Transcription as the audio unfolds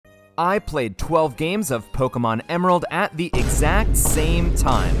I played 12 games of Pokemon Emerald at the exact same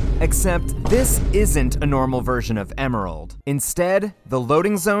time. Except this isn't a normal version of Emerald. Instead, the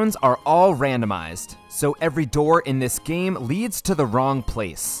loading zones are all randomized, so every door in this game leads to the wrong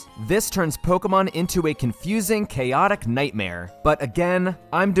place. This turns Pokemon into a confusing, chaotic nightmare. But again,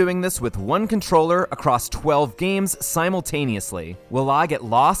 I'm doing this with one controller across 12 games simultaneously. Will I get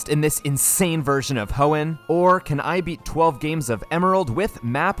lost in this insane version of Hoenn? Or can I beat 12 games of Emerald with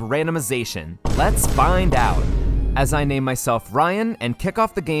map randomization? Let's find out. As I name myself Ryan and kick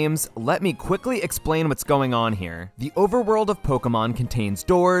off the games, let me quickly explain what's going on here. The overworld of Pokemon contains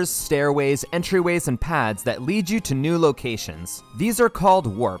doors, stairways, entryways, and paths that lead you to new locations. These are called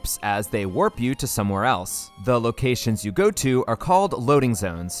warps, as they warp you to somewhere else. The locations you go to are called loading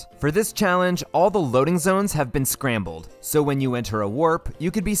zones. For this challenge, all the loading zones have been scrambled, so when you enter a warp,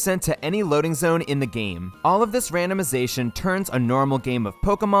 you could be sent to any loading zone in the game. All of this randomization turns a normal game of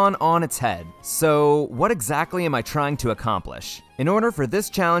Pokemon on its head. So what exactly am I trying to accomplish? In order for this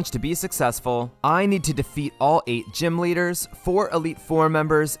challenge to be successful, I need to defeat all 8 gym leaders, 4 Elite Four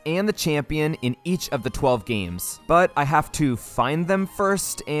members, and the champion in each of the 12 games. But I have to find them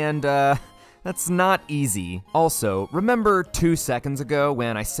first, and that's not easy. Also, remember 2 seconds ago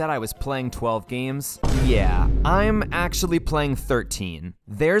when I said I was playing 12 games? Yeah, I'm actually playing 13.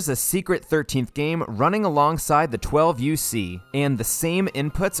 There's a secret 13th game running alongside the 12 you see, and the same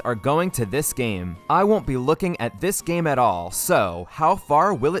inputs are going to this game. I won't be looking at this game at all, so how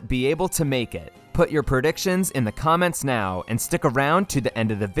far will it be able to make it? Put your predictions in the comments now, and stick around to the end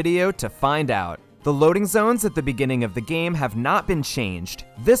of the video to find out. The loading zones at the beginning of the game have not been changed.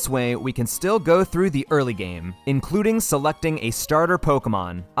 This way, we can still go through the early game, including selecting a starter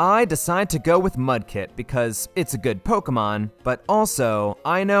Pokemon. I decide to go with Mudkip because it's a good Pokemon, but also,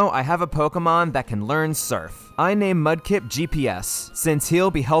 I know I have a Pokemon that can learn Surf. I name Mudkip GPS, since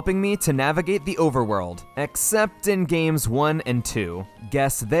he'll be helping me to navigate the overworld, except in games 1 and 2.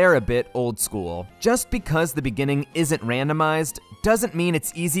 Guess they're a bit old school. Just because the beginning isn't randomized doesn't mean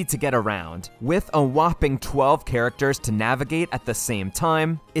it's easy to get around. With a whopping 12 characters to navigate at the same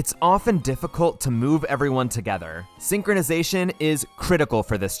time, it's often difficult to move everyone together. Synchronization is critical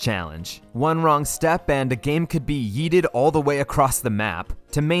for this challenge. One wrong step and a game could be yeeted all the way across the map.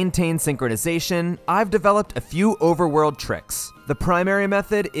 To maintain synchronization, I've developed a few overworld tricks. The primary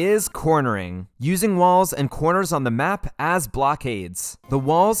method is cornering, using walls and corners on the map as blockades. The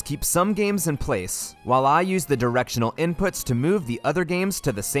walls keep some games in place, while I use the directional inputs to move the other games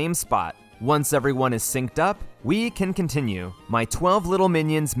to the same spot. Once everyone is synced up, we can continue. My 12 little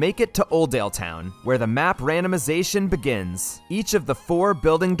minions make it to Oldale Town, where the map randomization begins. Each of the 4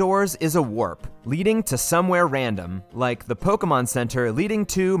 building doors is a warp, leading to somewhere random, like the Pokemon Center leading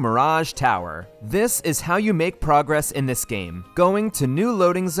to Mirage Tower. This is how you make progress in this game, going to new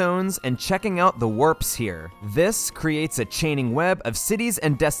loading zones and checking out the warps here. This creates a chaining web of cities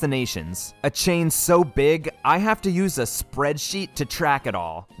and destinations. A chain so big, I have to use a spreadsheet to track it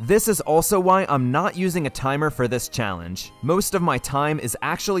all. This is also why I'm not using a timer for this challenge. Most of my time is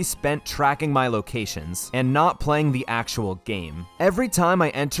actually spent tracking my locations and not playing the actual game. Every time I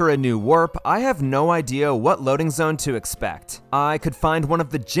enter a new warp, I have no idea what loading zone to expect. I could find one of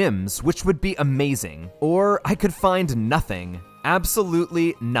the gyms, which would be amazing, or I could find nothing.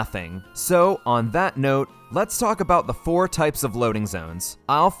 Absolutely nothing. So, on that note, let's talk about the 4 types of loading zones.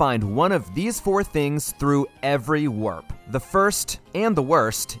 I'll find one of these 4 things through every warp. The first, and the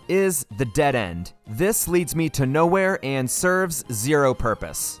worst, is the dead end. This leads me to nowhere and serves 0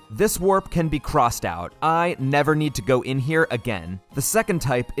 purpose. This warp can be crossed out. I never need to go in here again. The second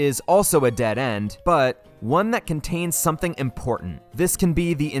type is also a dead end, but one that contains something important. This can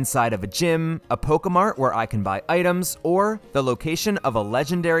be the inside of a gym, a Pokemart where I can buy items, or the location of a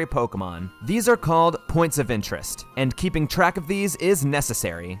legendary Pokemon. These are called points of interest, and keeping track of these is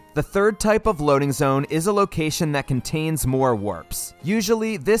necessary. The third type of loading zone is a location that contains more warps.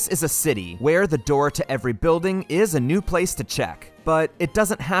 Usually, this is a city, where the door to every building is a new place to check. But it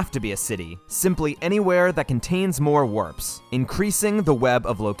doesn't have to be a city, simply anywhere that contains more warps, increasing the web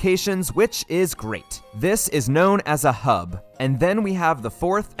of locations, which is great. This is known as a hub. And then we have the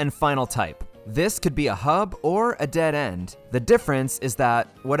 4th and final type. This could be a hub or a dead end. The difference is that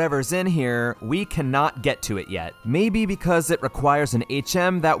whatever's in here, we cannot get to it yet. Maybe because it requires an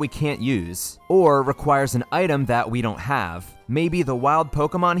HM that we can't use, or requires an item that we don't have. maybe the wild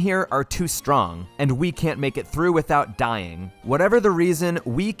Pokemon here are too strong, and we can't make it through without dying. Whatever the reason,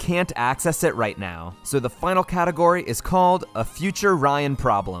 we can't access it right now. So the final category is called a future Ryan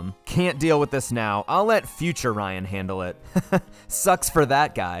problem. Can't deal with this now, I'll let future Ryan handle it. Sucks for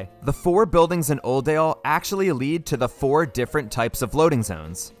that guy. The 4 buildings in Oldale actually lead to the 4 different types of loading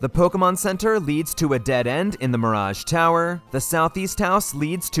zones. The Pokemon Center leads to a dead end in the Mirage Tower. The Southeast House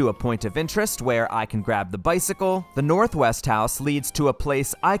leads to a point of interest where I can grab the bicycle. The Northwest House leads to a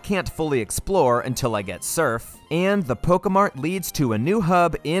place I can't fully explore until I get Surf. And the Pokemart leads to a new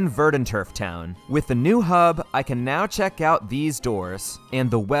hub in Verdanturf Town. With the new hub, I can now check out these doors,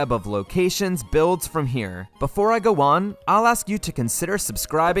 and the web of locations builds from here. Before I go on, I'll ask you to consider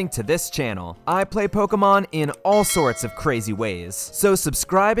subscribing to this channel. I play Pokemon in all sorts of crazy ways, so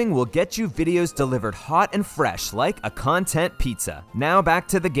subscribing will get you videos delivered hot and fresh like a content pizza. Now back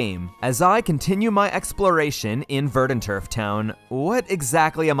to the game. As I continue my exploration in Verdanturf Town, what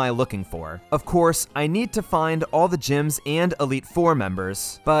exactly am I looking for? Of course, I need to find all the gyms and Elite Four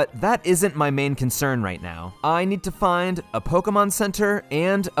members, but that isn't my main concern right now. I need to find a Pokemon Center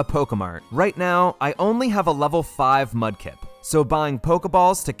and a Pokemart. Right now, I only have a level 5 Mudkip, so buying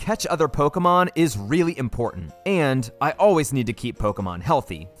Pokeballs to catch other Pokemon is really important, and I always need to keep Pokemon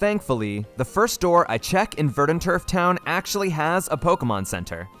healthy. Thankfully, the first door I check in Verdanturf Town actually has a Pokemon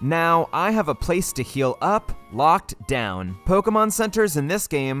Center. Now, I have a place to heal up, locked down. Pokemon Centers in this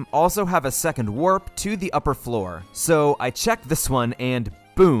game also have a second warp to the upper floor, so I checked this one and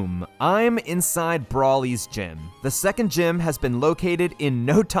boom, I'm inside Brawly's gym. The second gym has been located in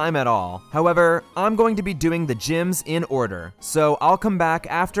no time at all. However, I'm going to be doing the gyms in order, so I'll come back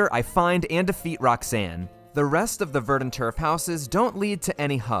after I find and defeat Roxanne. The rest of the Verdanturf houses don't lead to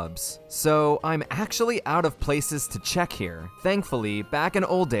any hubs, so I'm actually out of places to check here. Thankfully, back in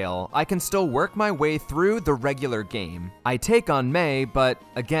Oldale, I can still work my way through the regular game. I take on May, but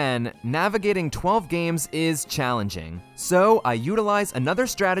again, navigating 12 games is challenging. So I utilize another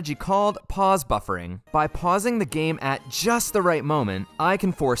strategy called pause buffering. By pausing the game at just the right moment, I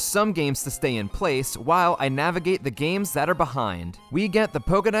can force some games to stay in place while I navigate the games that are behind. We get the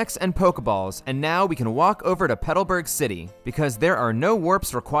Pokedex and Pokeballs, and now we can walk over to Petalburg City, because there are no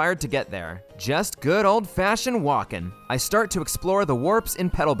warps required to get there. Just good old-fashioned walking. I start to explore the warps in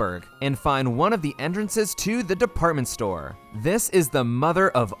Petalburg and find one of the entrances to the department store. This is the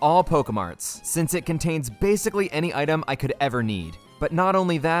mother of all Pokemarts, since it contains basically any item I could ever need. But not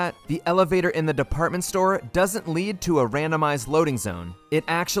only that, the elevator in the department store doesn't lead to a randomized loading zone. It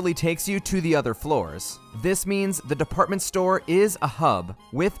actually takes you to the other floors. This means the department store is a hub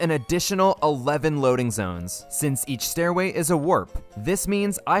with an additional 11 loading zones, since each stairway is a warp. This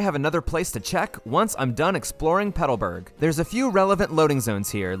means I have another place to check once I'm done exploring Petalburg. There's a few relevant loading zones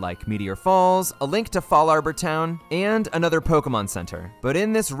here, like Meteor Falls, a link to Fall Arbor Town, and another Pokemon Center. But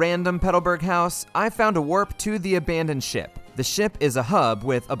in this random Petalburg house, I found a warp to the abandoned ship. The ship is a hub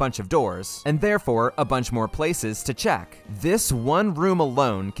with a bunch of doors, and therefore a bunch more places to check. This one room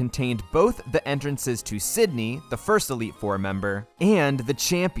alone contained both the entrances to Sydney, the first Elite Four member, and the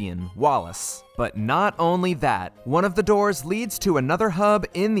champion, Wallace. But not only that, one of the doors leads to another hub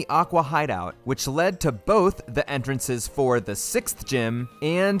in the Aqua Hideout, which led to both the entrances for the 6th gym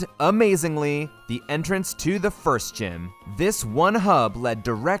and, amazingly, the entrance to the 1st gym. This one hub led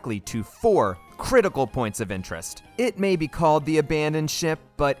directly to 4 critical points of interest. It may be called the abandoned ship,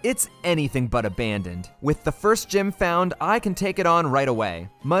 but it's anything but abandoned. With the first gym found, I can take it on right away.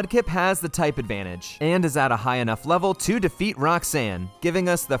 Mudkip has the type advantage, and is at a high enough level to defeat Roxanne, giving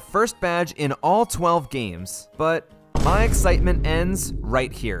us the first badge in all 12 games. But my excitement ends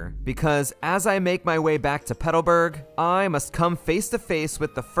right here, because as I make my way back to Petalburg, I must come face to face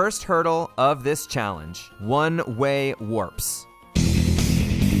with the first hurdle of this challenge: one-way warps.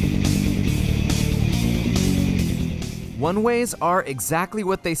 One-ways are exactly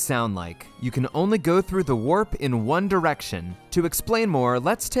what they sound like. You can only go through the warp in one direction. To explain more,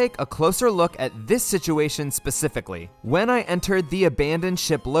 let's take a closer look at this situation specifically. When I entered the abandoned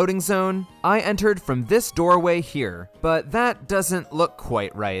ship loading zone, I entered from this doorway here, but that doesn't look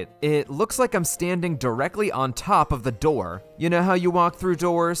quite right. It looks like I'm standing directly on top of the door. You know how you walk through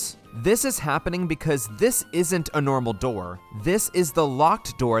doors? This is happening because this isn't a normal door. This is the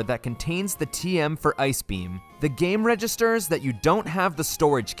locked door that contains the TM for Ice Beam. The game registers that you don't have the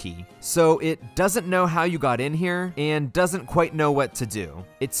storage key, so it doesn't know how you got in here and doesn't quite know what to do.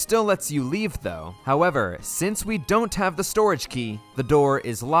 It still lets you leave though. However, since we don't have the storage key, the door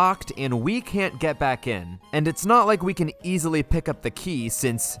is locked and we can't get back in. And it's not like we can easily pick up the key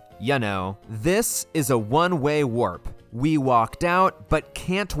since, you know, this is a one-way warp. We walked out, but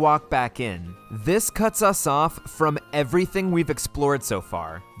can't walk back in. This cuts us off from everything we've explored so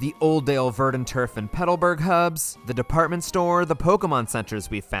far. The Oldale Verdant Turf and Petalburg hubs, the department store, the Pokemon centers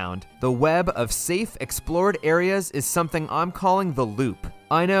we've found. The web of safe, explored areas is something I'm calling the loop.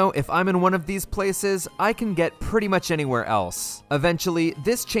 I know if I'm in one of these places, I can get pretty much anywhere else. Eventually,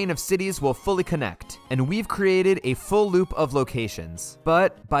 this chain of cities will fully connect, and we've created a full loop of locations.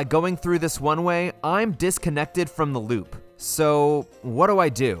 But by going through this one way, I'm disconnected from the loop. So what do I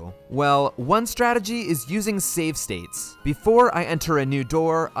do? Well, one strategy is using save states. Before I enter a new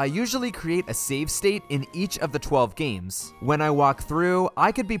door, I usually create a save state in each of the 12 games. When I walk through,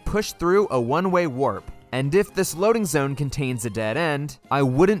 I could be pushed through a one-way warp. And if this loading zone contains a dead end, I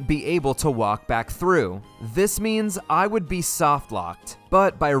wouldn't be able to walk back through. This means I would be soft-locked.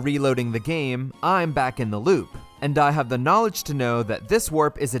 But by reloading the game, I'm back in the loop. And I have the knowledge to know that this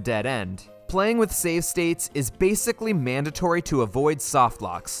warp is a dead end. Playing with save states is basically mandatory to avoid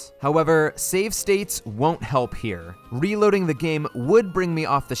softlocks. However, save states won't help here. Reloading the game would bring me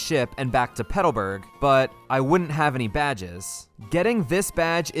off the ship and back to Petalburg, but I wouldn't have any badges. Getting this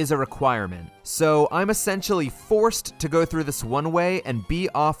badge is a requirement, so I'm essentially forced to go through this one way and be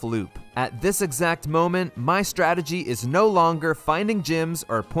off loop. At this exact moment, my strategy is no longer finding gyms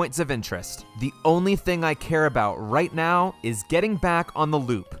or points of interest. The only thing I care about right now is getting back on the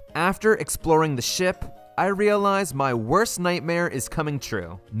loop. After exploring the ship, I realize my worst nightmare is coming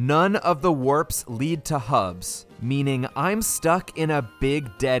true. None of the warps lead to hubs, meaning I'm stuck in a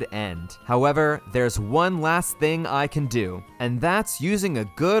big dead end. However, there's one last thing I can do, and that's using a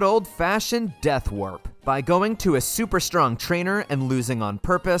good old-fashioned death warp. By going to a super strong trainer and losing on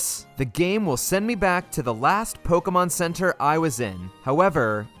purpose, the game will send me back to the last Pokemon Center I was in.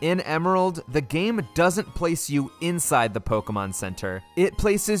 However, in Emerald, the game doesn't place you inside the Pokemon Center. It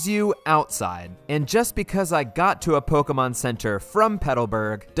places you outside. And just because I got to a Pokemon Center from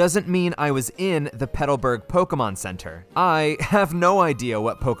Petalburg doesn't mean I was in the Petalburg Pokemon Center. I have no idea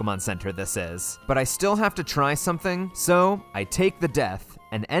what Pokemon Center this is, but I still have to try something, so I take the death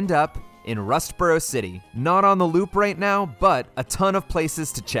and end up in Rustboro City. Not on the loop right now, but a ton of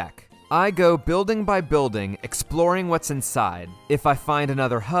places to check. I go building by building, exploring what's inside. If I find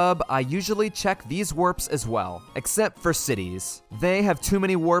another hub, I usually check these warps as well, except for cities. They have too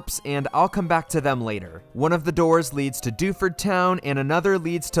many warps and I'll come back to them later. One of the doors leads to Dewford Town and another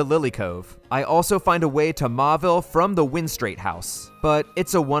leads to Lily Cove. I also find a way to Mauville from the Winstraight house. But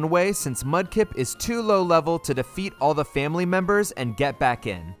it's a one-way since Mudkip is too low level to defeat all the family members and get back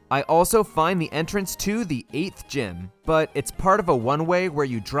in. I also find the entrance to the 8th gym, but it's part of a one-way where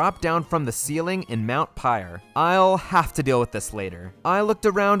you drop down from the ceiling in Mount Pyre. I'll have to deal with this later. I looked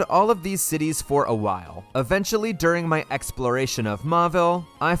around all of these cities for a while. Eventually, during my exploration of Mauville,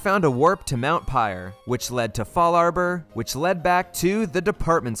 I found a warp to Mount Pyre, which led to Fall Arbor, which led back to the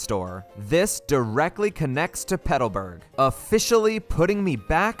department store. This directly connects to Petalburg, officially putting me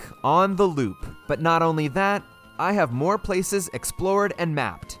back on the loop. But not only that, I have more places explored and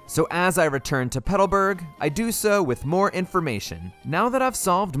mapped. So as I return to Petalburg, I do so with more information. Now that I've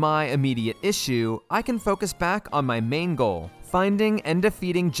solved my immediate issue, I can focus back on my main goal, finding and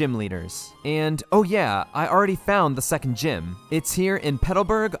defeating gym leaders. And oh yeah, I already found the second gym. It's here in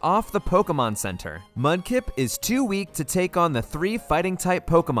Petalburg off the Pokemon Center. Mudkip is too weak to take on the 3 fighting type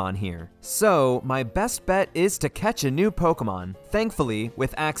Pokemon here. So my best bet is to catch a new Pokemon. Thankfully,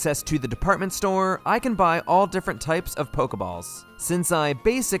 with access to the department store, I can buy all different types of Pokeballs. Since I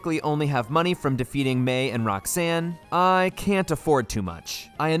basically only have money from defeating May and Roxanne, I can't afford too much.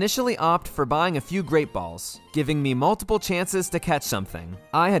 I initially opt for buying a few Great Balls, giving me multiple chances to catch something.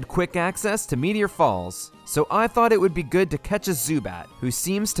 I had quick access to Meteor Falls, so I thought it would be good to catch a Zubat, who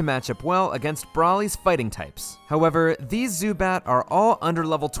seems to match up well against Brawly's fighting types. However, these Zubat are all under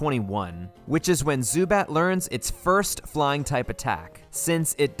level 21, which is when Zubat learns its first flying type attack.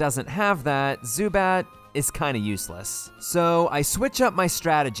 Since it doesn't have that, Zubat is kinda useless. So I switch up my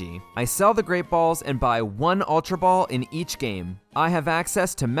strategy. I sell the Great Balls and buy 1 Ultra Ball in each game. I have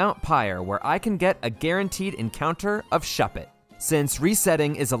access to Mount Pyre where I can get a guaranteed encounter of Shuppet. Since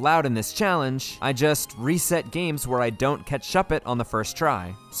resetting is allowed in this challenge, I just reset games where I don't catch Shuppet on the first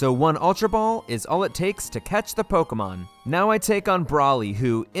try. So 1 Ultra Ball is all it takes to catch the Pokemon. Now I take on Brawly,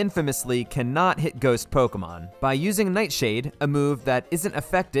 who infamously cannot hit ghost Pokemon. By using Nightshade, a move that isn't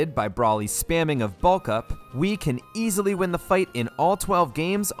affected by Brawly's spamming of Bulk Up, we can easily win the fight in all 12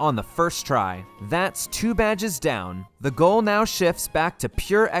 games on the first try. That's 2 badges down. The goal now shifts back to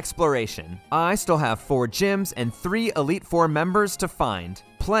pure exploration. I still have 4 gyms and 3 Elite Four members to find.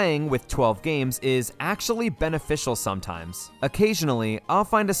 Playing with 12 games is actually beneficial sometimes. Occasionally, I'll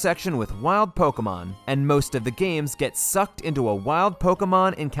find a section with wild Pokemon, and most of the games get sucked into a wild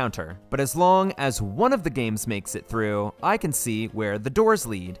Pokemon encounter. But as long as one of the games makes it through, I can see where the doors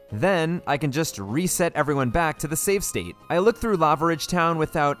lead. Then, I can just reset everyone back to the save state. I look through Lava Ridge Town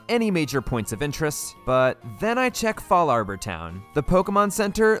without any major points of interest, but then I check Fall Arbor Town. The Pokemon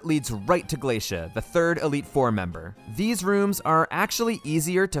Center leads right to Glacia, the third Elite Four member. These rooms are actually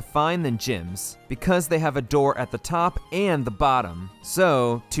easier to find than gyms, because they have a door at the top and the bottom,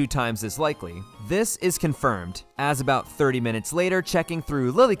 so 2 times as likely. This is confirmed, as about 30 minutes later checking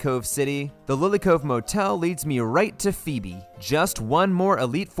through Lily Cove City, the Lily Cove Motel leads me right to Phoebe. Just one more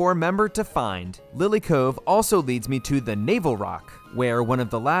Elite Four member to find. Lily Cove also leads me to the Naval Rock, where one of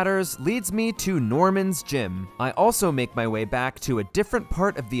the ladders leads me to Norman's gym. I also make my way back to a different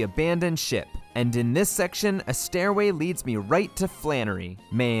part of the abandoned ship. And in this section, a stairway leads me right to Flannery.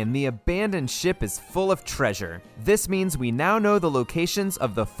 Man, the abandoned ship is full of treasure. This means we now know the locations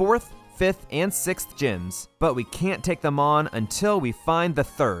of the 4th, 5th, and 6th gyms, but we can't take them on until we find the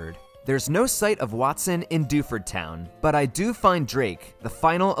 3rd. There's no sight of Watson in Dewford Town, but I do find Drake, the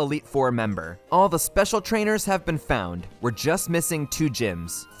final Elite Four member. All the special trainers have been found. We're just missing 2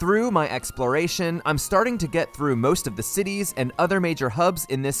 gyms. Through my exploration, I'm starting to get through most of the cities and other major hubs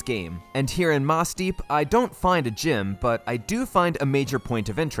in this game. And here in Moss Deep, I don't find a gym, but I do find a major point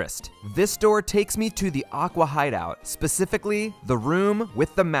of interest. This door takes me to the Aqua Hideout, specifically the room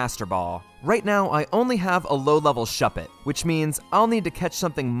with the Master Ball. Right now, I only have a low-level Shuppet, which means I'll need to catch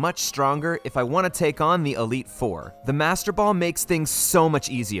something much stronger if I want to take on the Elite Four. The Master Ball makes things so much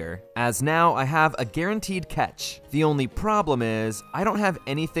easier, as now I have a guaranteed catch. The only problem is, I don't have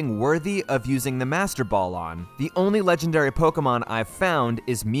anything worthy of using the Master Ball on. The only legendary Pokemon I've found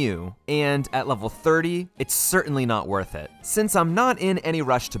is Mew, and at level 30, it's certainly not worth it. Since I'm not in any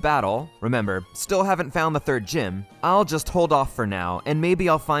rush to battle, remember, still haven't found the 3rd gym, I'll just hold off for now, and maybe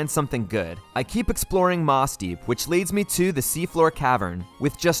I'll find something good. I keep exploring Moss Deep, which leads me to the Seafloor Cavern.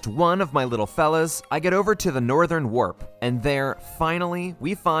 With just one of my little fellas, I get over to the Northern Warp, and there, finally,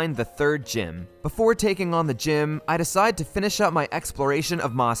 we find the 3rd gym. Before taking on the gym, I decide to finish up my exploration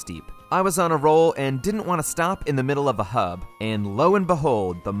of Moss Deep. I was on a roll and didn't want to stop in the middle of a hub, and lo and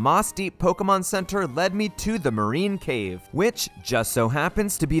behold, the Moss Deep Pokemon Center led me to the Marine Cave, which just so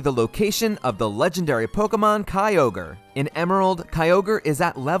happens to be the location of the legendary Pokemon Kyogre. In Emerald, Kyogre is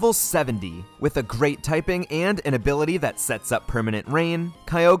at level 70. With a great typing and an ability that sets up permanent rain,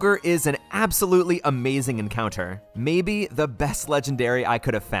 Kyogre is an absolutely amazing encounter. Maybe the best legendary I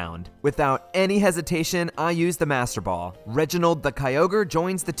could have found. Without any hesitation, I use the Master Ball. Reginald the Kyogre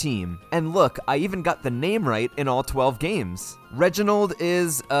joins the team. And look, I even got the name right in all 12 games. Reginald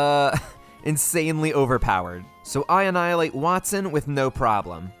is, insanely overpowered. So I annihilate Watson with no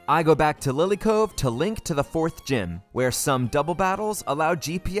problem. I go back to Lily Cove to link to the 4th gym, where some double battles allow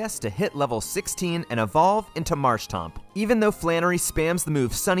GPS to hit level 16 and evolve into Marshtomp. Even though Flannery spams the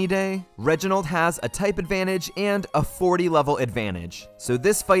move Sunny Day, Reginald has a type advantage and a 40 level advantage. So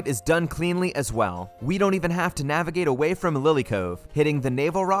this fight is done cleanly as well. We don't even have to navigate away from Lily Cove, hitting the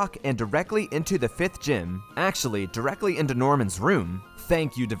Naval Rock and directly into the 5th gym. Actually, directly into Norman's room.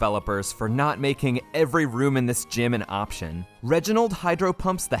 Thank you, developers, for not making every room in this gym an option. Reginald hydro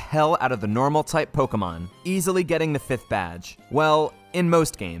pumps the hell out of the normal type Pokemon, easily getting the 5th badge. Well, in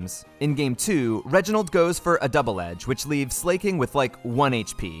most games. In Game 2, Reginald goes for a Double Edge, which leaves Slaking with like 1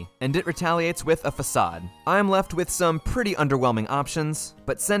 HP, and it retaliates with a Facade. I'm left with some pretty underwhelming options,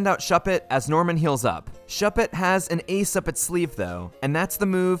 but send out Shuppet as Norman heals up. Shuppet has an ace up its sleeve though, and that's the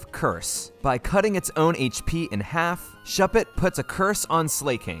move Curse. By cutting its own HP in half, Shuppet puts a curse on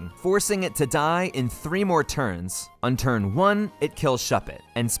Slaking, forcing it to die in 3 more turns. On turn 1, it kills Shuppet,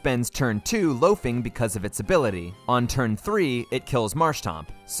 and spends turn 2 loafing because of its ability. On turn 3, it kills Marshtomp.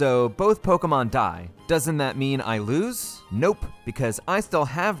 So both Pokemon die. Doesn't that mean I lose? Nope, because I still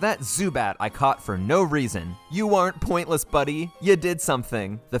have that Zubat I caught for no reason. You aren't pointless, buddy. You did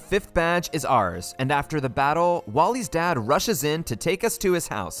something. The 5th badge is ours, and after the battle, Wally's dad rushes in to take us to his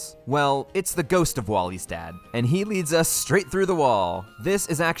house. Well, it's the ghost of Wally's dad, and he leads us straight through the wall. This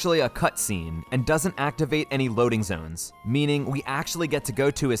is actually a cutscene, and doesn't activate any loading zones, meaning we actually get to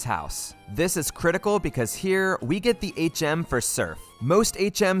go to his house. This is critical because here, we get the HM for Surf. Most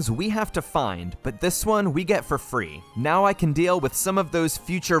HMs we have to find, but this one we get for free. Now I can deal with some of those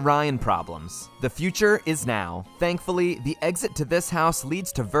future Ryan problems. The future is now. Thankfully, the exit to this house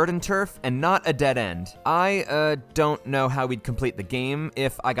leads to verdant turf and not a dead end. I don't know how we'd complete the game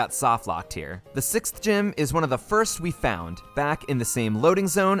if I got softlocked here. The 6th gym is one of the first we found, back in the same loading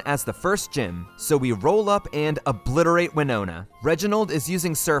zone as the first gym, so we roll up and obliterate Winona. Reginald is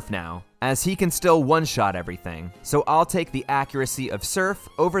using Surf now, as he can still one-shot everything, so I'll take the accuracy of Surf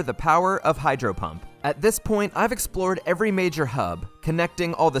over the power of Hydro Pump. At this point, I've explored every major hub,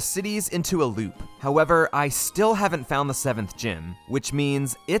 connecting all the cities into a loop. However, I still haven't found the 7th gym, which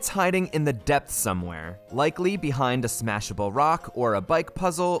means it's hiding in the depths somewhere, likely behind a smashable rock or a bike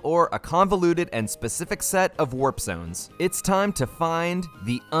puzzle or a convoluted and specific set of warp zones. It's time to find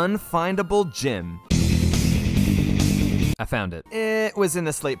the unfindable gym. I found it. It was in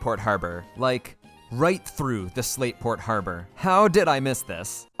the Slateport Harbor, like right through the Slateport Harbor. How did I miss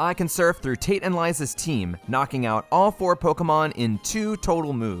this? I can surf through Tate and Liza's team, knocking out all 4 Pokemon in 2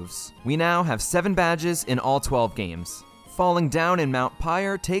 total moves. We now have 7 badges in all 12 games. Falling down in Mount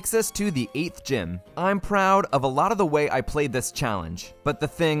Pyre takes us to the 8th gym. I'm proud of a lot of the way I played this challenge, but the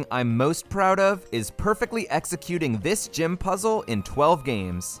thing I'm most proud of is perfectly executing this gym puzzle in 12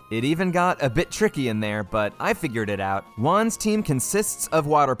 games. It even got a bit tricky in there, but I figured it out. Juan's team consists of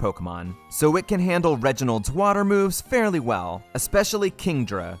water Pokemon, so it can handle Reginald's water moves fairly well, especially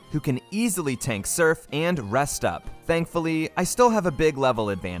Kingdra, who can easily tank Surf and rest up. Thankfully, I still have a big level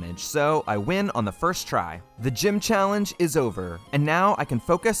advantage, so I win on the first try. The gym challenge is over, and now I can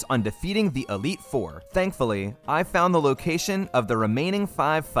focus on defeating the Elite Four. Thankfully, I found the location of the remaining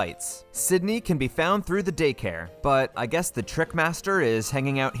 5 fights. Sydney can be found through the daycare, but I guess the Trickmaster is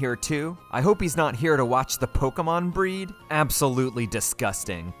hanging out here too. I hope he's not here to watch the Pokemon breed. Absolutely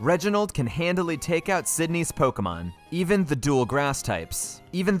disgusting. Reginald can handily take out Sydney's Pokemon, even the dual grass types.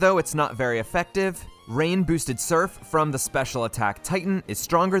 Even though it's not very effective, Rain-boosted Surf from the Special Attack Titan is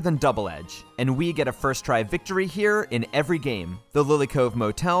stronger than Double Edge, and we get a first try victory here in every game. The Lily Cove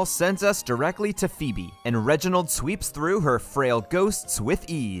Motel sends us directly to Phoebe, and Reginald sweeps through her frail ghosts with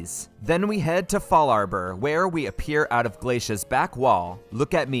ease. Then we head to Fall Arbor, where we appear out of Glacia's back wall.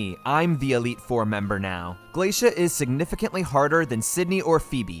 Look at me, I'm the Elite Four member now. Glacia is significantly harder than Sydney or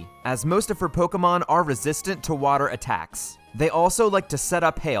Phoebe, as most of her Pokemon are resistant to water attacks. They also like to set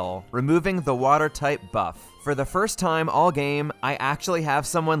up Hail, removing the water type buff. For the first time all game, I actually have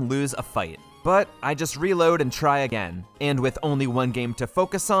someone lose a fight. But I just reload and try again. And with only 1 game to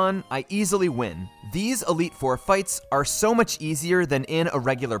focus on, I easily win. These Elite Four fights are so much easier than in a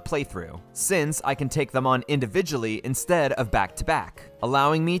regular playthrough, since I can take them on individually instead of back-to-back,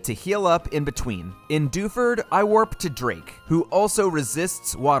 allowing me to heal up in between. In Dewford, I warp to Drake, who also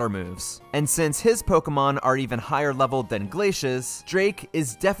resists water moves. And since his Pokemon are even higher leveled than Glacia's, Drake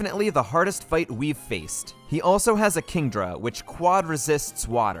is definitely the hardest fight we've faced. He also has a Kingdra, which quad resists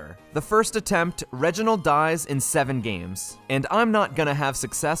water. The first attempt, Reginald dies in 7 games, and I'm not gonna have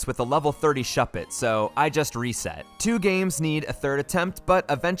success with a level 30 Shuppet, so I just reset. 2 games need a 3rd attempt, but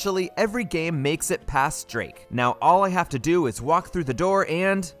eventually every game makes it past Drake. Now all I have to do is walk through the door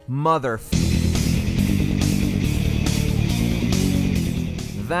and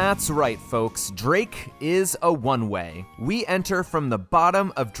That's right, folks. Drake is a one-way. We enter from the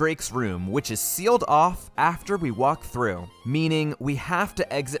bottom of Drake's room, which is sealed off after we walk through, meaning we have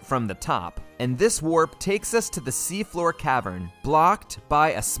to exit from the top. And this warp takes us to the seafloor cavern, blocked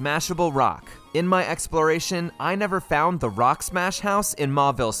by a smashable rock. In my exploration, I never found the Rock Smash house in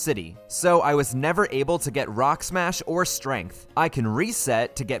Mauville City, so I was never able to get Rock Smash or Strength. I can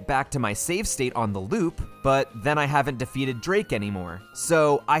reset to get back to my save state on the loop, but then I haven't defeated Drake anymore,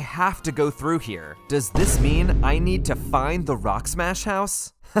 so I have to go through here. Does this mean I need to find the Rock Smash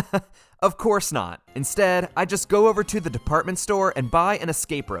house? Of course not. Instead, I just go over to the department store and buy an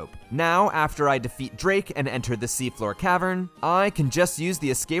escape rope. Now, after I defeat Drake and enter the seafloor cavern, I can just use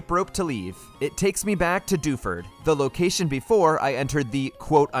the escape rope to leave. It takes me back to Dewford, the location before I entered the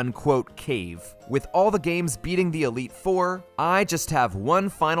quote-unquote cave. With all the games beating the Elite Four, I just have one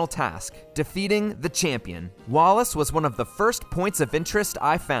final task: defeating the champion. Wallace was one of the first points of interest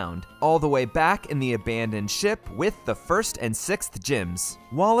I found, all the way back in the abandoned ship with the 1st and 6th gyms.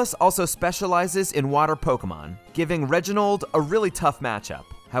 Wallace also specializes in water Pokemon, giving Reginald a really tough matchup.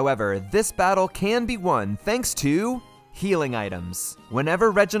 However, this battle can be won thanks to Healing items.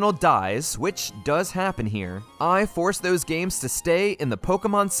 Whenever Reginald dies, which does happen here, I force those games to stay in the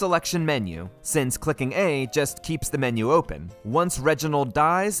Pokemon selection menu, since clicking A just keeps the menu open. Once Reginald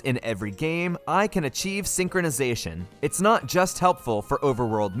dies in every game, I can achieve synchronization. It's not just helpful for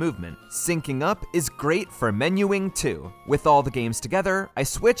overworld movement. Syncing up is great for menuing too. With all the games together, I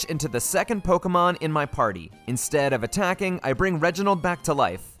switch into the second Pokemon in my party. Instead of attacking, I bring Reginald back to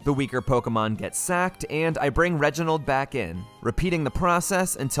life. The weaker Pokemon get sacked, and I bring Reginald back in, repeating the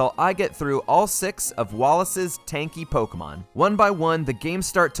process until I get through all 6 of Wallace's tanky Pokemon. One by one, the games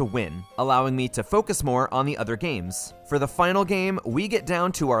start to win, allowing me to focus more on the other games. For the final game, we get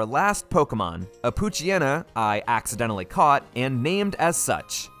down to our last Pokemon, a Poochyena I accidentally caught and named as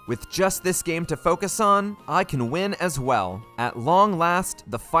such. With just this game to focus on, I can win as well. At long last,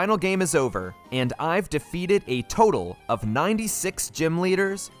 the final game is over, and I've defeated a total of 96 gym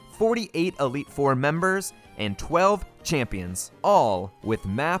leaders, 48 Elite Four members, and 12 champions, all with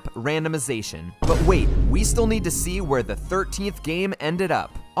map randomization. But wait, we still need to see where the 13th game ended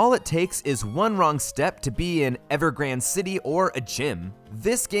up. All it takes is one wrong step to be in Evergrande City or a gym.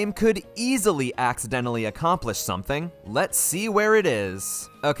 This game could easily accidentally accomplish something. Let's see where it is.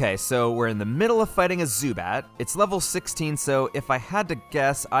 Okay, so we're in the middle of fighting a Zubat. It's level 16, so if I had to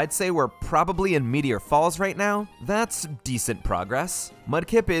guess, I'd say we're probably in Meteor Falls right now. That's decent progress.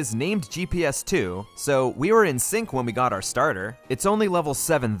 Mudkip is named GPS too, so we were in sync when we got our starter. It's only level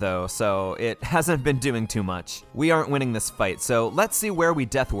 7 though, so it hasn't been doing too much. We aren't winning this fight, so let's see where we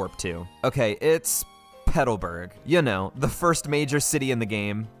Death Warp to. Okay, it's Petalburg. You know, the first major city in the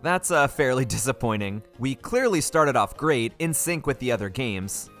game. That's fairly disappointing. We clearly started off great, in sync with the other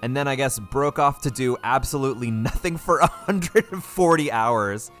games, and then I guess broke off to do absolutely nothing for 140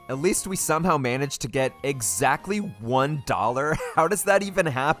 hours. At least we somehow managed to get exactly $1. How does that even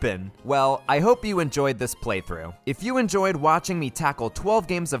happen? Well, I hope you enjoyed this playthrough. If you enjoyed watching me tackle 12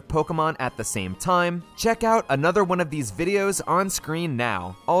 games of Pokemon at the same time, check out another one of these videos on screen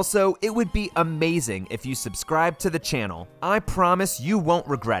now. Also, it would be amazing if you subscribe to the channel. I promise you won't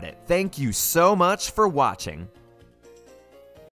regret it. Thank you so much for watching.